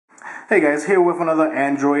Hey guys, here with another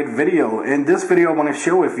Android video. In this video I want to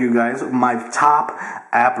share with you guys my top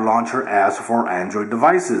app launcher apps for Android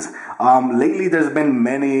devices. Lately there's been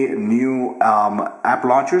many new app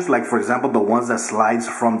launchers, like for example the ones that slides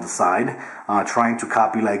from the side, trying to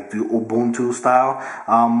copy like the Ubuntu style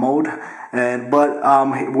mode.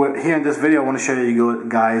 But here in this video I want to show you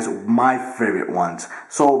guys my favorite ones.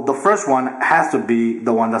 So the first one has to be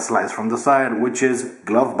the one that slides from the side, which is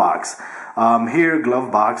Glovebox. Here,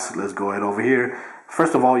 Glovebox, let's go ahead over here.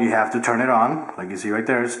 First of all, you have to turn it on. Like you see right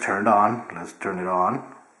there, it's turned on. Let's turn it on.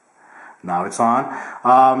 Now it's on.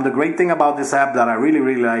 The great thing about this app that I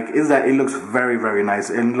really like is that it looks very nice.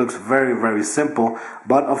 It looks very simple.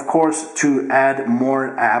 But of course, to add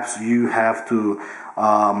more apps, you have to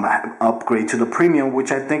upgrade to the premium,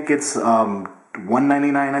 which I think it's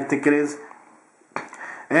 $1.99, I think it is.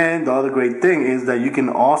 And the other great thing is that you can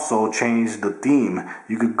also change the theme.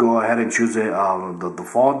 You could go ahead and choose the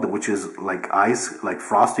default, which is like ice, like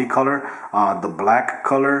frosty color, the black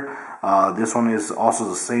color. This one is also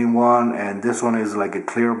the same one, and this one is like a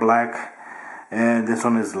clear black, and this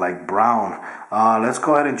one is like brown. Let's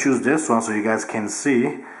go ahead and choose this one so you guys can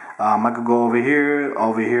see. I could go over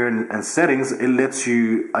here in settings. It lets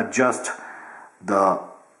you adjust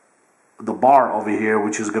the bar over here,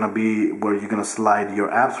 which is going to be where you're going to slide your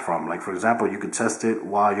apps from. Like for example, you could test it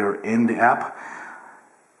while you're in the app,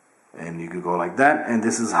 and you could go like that, and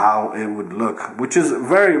this is how it would look, which is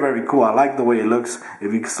very cool. I like the way it looks.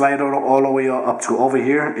 If you slide all the way up to over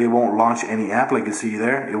here, it won't launch any app. Like you see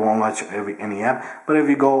there, it won't launch any app. But if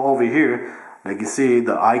you go over here, like you see,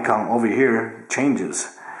 the icon over here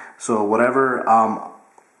changes. So whatever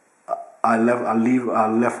I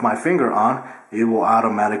left my finger on, it will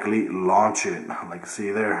automatically launch it. Like see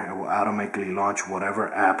there, it will automatically launch whatever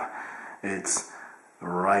app it's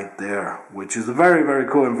right there, which is very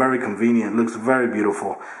cool and very convenient. It looks very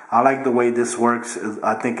beautiful. I like the way this works.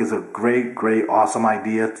 I think it's a great awesome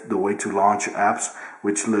idea, the way to launch apps,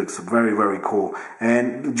 which looks very cool.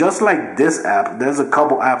 And just like this app, there's a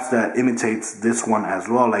couple apps that imitates this one as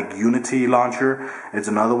well, like Unity Launcher. It's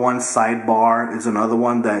another one. Sidebar is another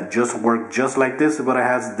one that just works just like this, but it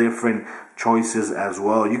has different choices as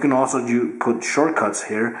well. You can also put shortcuts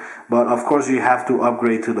here, but of course you have to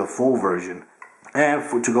upgrade to the full version. And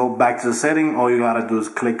to go back to the setting, all you gotta do is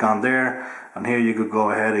click on there, and here you could go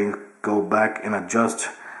ahead and go back and adjust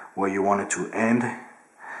where you want it to end.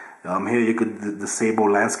 Here you could disable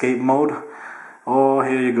landscape mode, or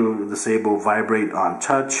here you go disable vibrate on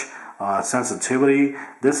touch, sensitivity.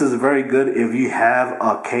 This is very good if you have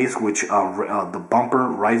a case which the bumper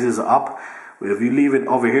rises up. If you leave it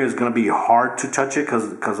over here, it's going to be hard to touch it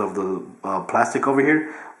because of the plastic over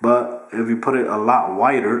here. But if you put it a lot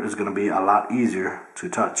wider, it's going to be a lot easier to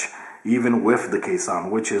touch, even with the case on,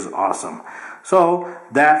 which is awesome. So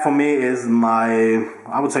that for me is my,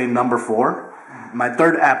 I would say, number 4. My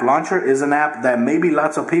third app launcher is an app that maybe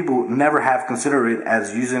lots of people never have considered it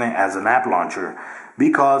as using it as an app launcher,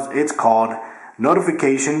 because it's called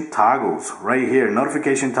notification toggles. Right here,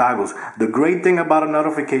 notification toggles. The great thing about a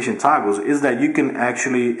notification toggles is that you can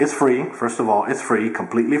actually, it's free. First of all, it's free,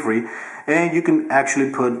 completely free, and you can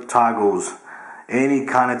actually put toggles, any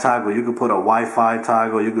kind of toggle. You could put a Wi-Fi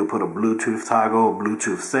toggle, you could put a Bluetooth toggle,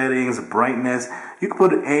 Bluetooth settings, brightness. You could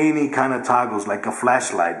put any kind of toggles, like a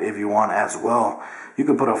flashlight if you want as well. You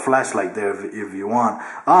could put a flashlight there if you want.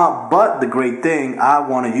 But the great thing, I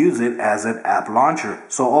want to use it as an app launcher.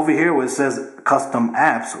 So over here where it says custom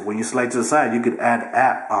apps, when you slide to the side, you could add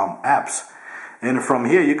apps. And from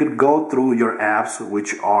here, you could go through your apps,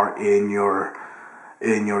 which are in your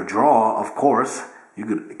drawer, of course. You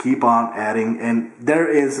could keep on adding, and there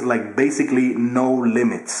is like basically no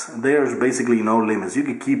limits. There's basically no limits. You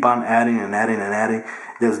could keep on adding and adding.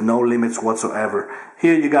 There's no limits whatsoever.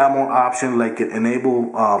 Here you got more options like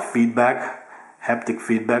enable feedback, haptic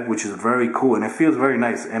feedback, which is very cool, and it feels very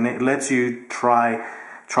nice, and it lets you try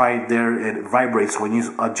it there. It vibrates when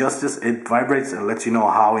you adjust this. It vibrates and lets you know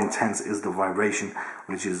how intense is the vibration,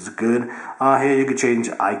 which is good. Here you could change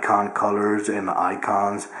icon colors and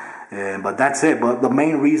icons. But that's it. But the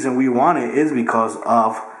main reason we want it is because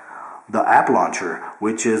of the app launcher,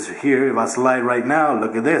 which is here. If I slide right now,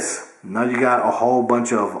 look at this. Now you got a whole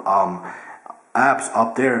bunch of apps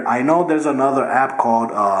up there. I know there's another app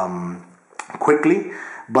called Quickly,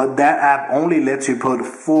 but that app only lets you put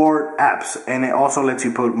 4 apps, and it also lets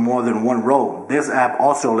you put more than 1 row. This app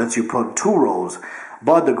also lets you put 2 rows.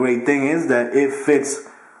 But the great thing is that it fits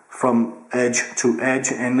from edge to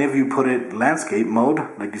edge, and if you put it landscape mode,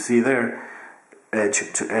 like you see there,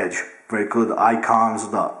 edge to edge, very good. The icons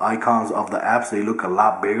of the apps, they look a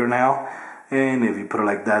lot bigger now, And if you put it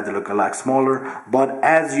like that, they look a lot smaller. But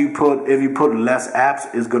as you put, if you put less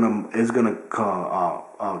apps, it's gonna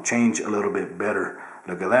change a little bit better.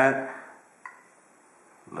 Look at that.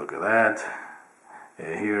 Look at that.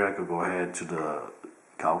 And here I could go ahead to the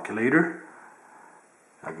calculator.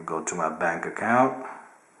 I could go to my bank account.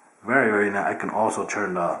 Very nice. I can also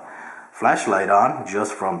turn the flashlight on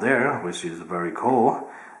just from there, which is very cool.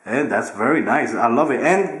 And that's very nice. I love it.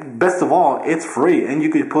 And best of all, it's free and you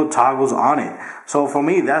can put toggles on it. So for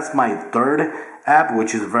me, that's my third app,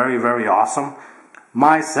 which is very awesome.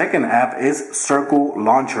 My second app is Circle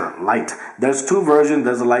Launcher Lite. There's two versions.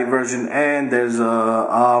 There's a light version and there's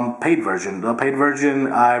a paid version. The paid version,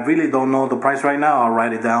 I really don't know the price right now. I'll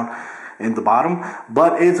write it down in the bottom.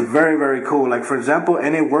 But it's very cool. Like for example,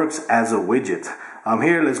 and it works as a widget.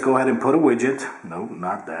 Here, let's go ahead and put a widget. No,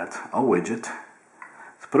 not that. A widget.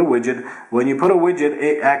 Let's put a widget. When you put a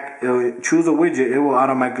widget, choose a widget, it will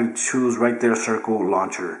automatically choose right there Circle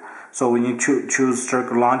Launcher. So when you choose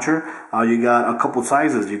Circle Launcher, you got a couple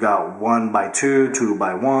sizes. You got 1x2,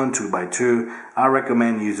 2x1, 2x2. I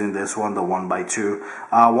recommend using this one, the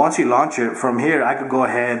 1x2. Once you launch it, from here I could go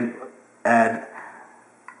ahead and add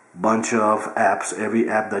bunch of apps, every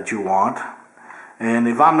app that you want. And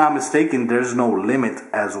if I'm not mistaken, there's no limit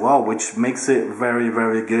as well, which makes it very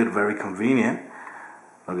good, very convenient.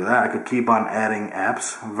 Look at that. I could keep on adding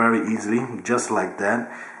apps very easily, just like that.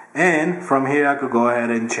 And from here I could go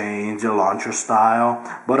ahead and change the launcher style.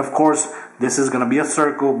 But of course, this is going to be a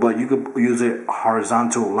circle, but you could use it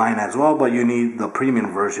horizontal line as well, but you need the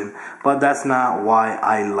premium version. But that's not why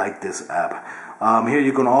I like this app. Here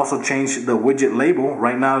you can also change the widget label.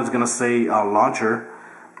 Right now it's going to say launcher,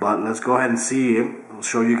 but let's go ahead and see it. I'll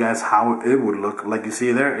show you guys how it would look. Like you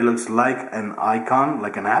see there, it looks like an icon,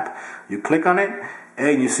 like an app. You click on it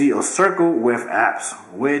and you see a circle with apps,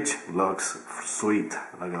 which looks sweet.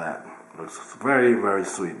 Look at that. Looks very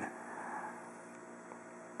sweet.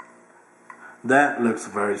 That looks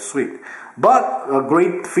very sweet. But a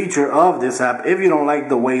great feature of this app, if you don't like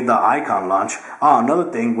the way the icon launch,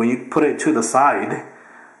 another thing, when you put it to the side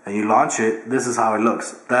and you launch it, this is how it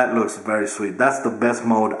looks. That looks very sweet. That's the best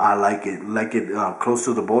mode. I like it. Close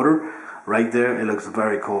to the border. Right there, it looks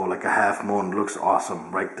very cool, like a half moon. Looks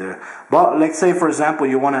awesome right there. But let's say, for example,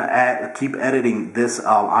 you want to keep editing this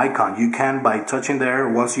icon. You can by touching there.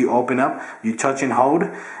 Once you open up, you touch and hold,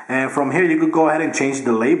 and from here you could go ahead and change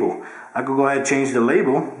the label. I could go ahead and change the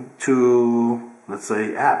label to, let's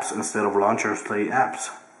say, apps instead of launcher. Say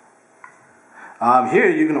apps.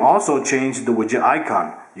 Here you can also change the widget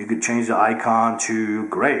icon. You could change the icon to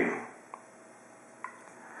gray.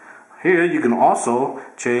 Here you can also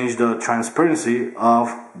change the transparency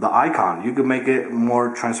of the icon. You can make it more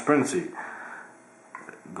transparency.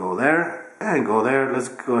 Go there and go there. Let's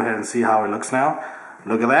go ahead and see how it looks now.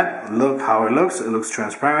 Look at that. Look how it looks. It looks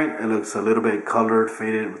transparent. It looks a little bit colored,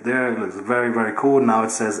 faded there. It looks very cool. Now it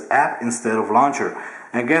says app instead of launcher.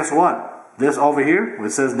 And guess what? This over here, it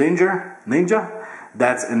says Ninja.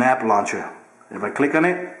 That's an app launcher. If I click on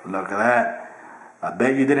it, look at that. I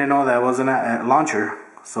bet you didn't know that was an app launcher.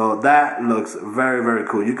 So that looks very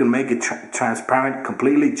cool. You can make it transparent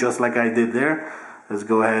completely, just like I did there. Let's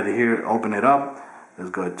go ahead here, open it up.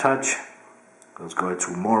 Let's go to touch. Let's go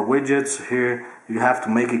to more widgets. Here you have to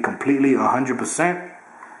make it completely 100%.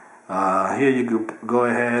 Here you could go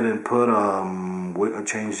ahead and put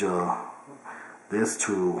change this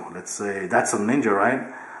to, let's say that's a ninja,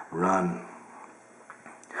 right? Run.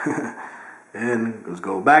 And let's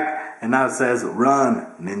go back, and now it says run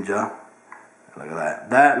ninja. Look at that.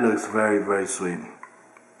 That looks very sweet.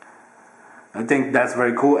 I think that's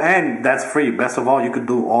very cool, and that's free. Best of all, you could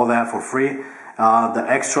do all that for free. The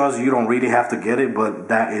extras, you don't really have to get it, but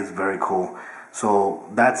that is very cool. So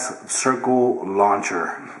that's Circle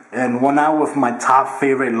Launcher. And one now with my top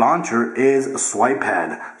favorite launcher is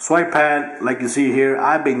SwipeAt. SwipeAt, like you see here,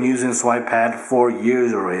 I've been using SwipeAt for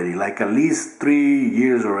years already. Like at least 3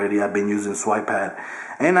 years already I've been using SwipeAt.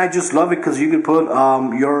 And I just love it because you can put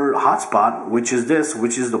your hotspot, which is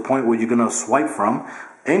the point where you're going to swipe from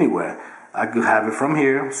anywhere. I could have it from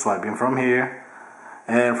here, swiping from here.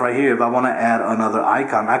 And right here, if I want to add another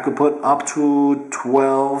icon, I could put up to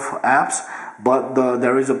 12 apps. But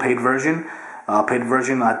there is a paid version. I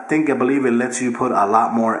believe it lets you put a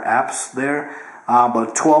lot more apps there.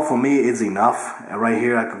 But 12 for me is enough. And right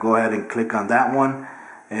here, I could go ahead and click on that one.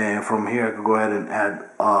 And from here, I could go ahead and add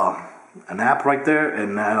an app right there,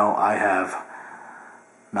 and now I have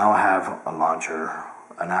a launcher,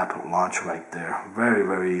 an app launch right there.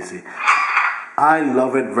 Very easy. I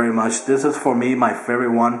love it very much. This is for me my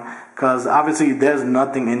favorite one, because obviously there's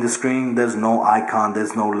nothing in the screen. There's no icon,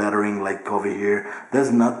 there's no lettering like over here,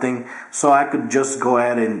 there's nothing. So I could just go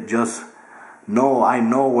ahead and just I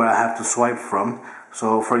know where I have to swipe from.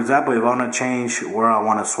 So for example, if I want to change where I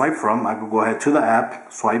want to swipe from, I could go ahead to the app,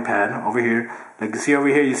 SwipeAt over here. Like you see over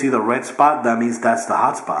here, you see the red spot, that means that's the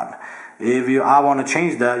hotspot. If I want to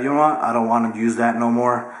change that, you know what, I don't want to use that no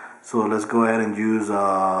more. So let's go ahead and use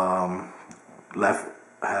left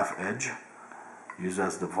half edge, use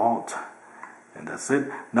as default, and that's it.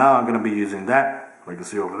 Now I'm going to be using that, like you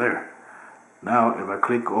see over there. Now if I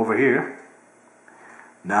click over here,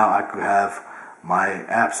 now I could have my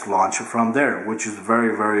apps launch from there, which is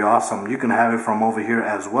very, very awesome. You can have it from over here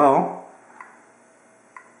as well.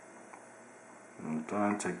 I'm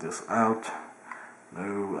done. Take this out.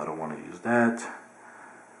 No, I don't want to use that.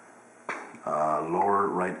 Lower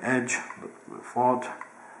right edge, default,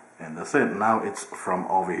 and that's it. Now it's from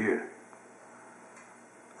over here.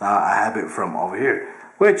 Now I have it from over here,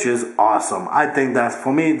 which is awesome. I think that's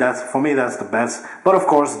for me that's the best. But of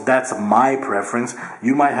course, that's my preference.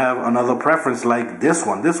 You might have another preference like this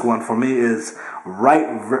one. This one for me is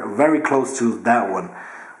very close to that one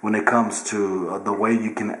when it comes to the way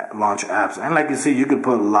you can launch apps. And like you see, you can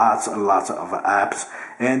put lots and lots of apps,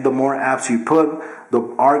 and the more apps you put,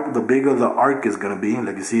 the bigger the arc is going to be.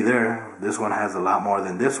 Like you see there, this one has a lot more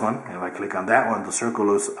than this one. If I click on that one, the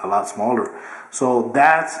circle is a lot smaller. So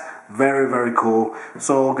that's very, very cool.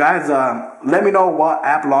 So guys, let me know what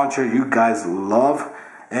app launcher you guys love,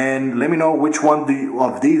 and let me know which one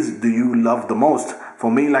of these do you love the most. For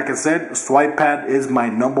me, like I said, SwipeAt is my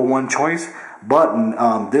 #1 choice.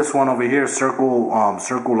 But this one over here, circle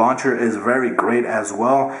launcher, is very great as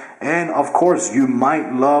well. And of course, you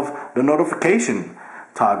might love the notification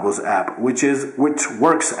toggles app, which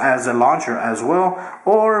works as a launcher as well.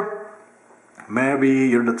 Or maybe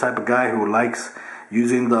you're the type of guy who likes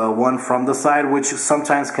using the one from the side, which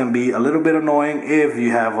sometimes can be a little bit annoying if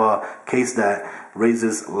you have a case that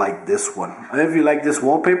raises like this one. If you like this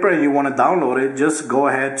wallpaper and you want to download it, just go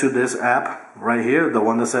ahead to this app right here, the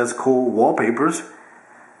one that says cool wallpapers.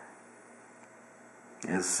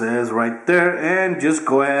 It says right there, and just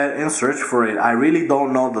go ahead and search for it. I really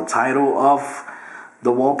don't know the title of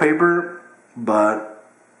the wallpaper, but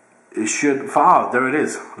it should there it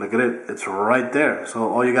is. Look at it, it's right there. So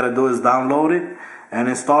all you gotta do is download it and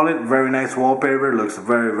install it. Very nice wallpaper, looks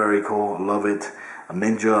very, very cool. Love it. A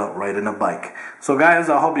ninja riding a bike. So guys,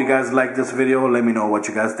 I hope you guys like this video. Let me know what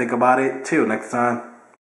you guys think about it. Till next time.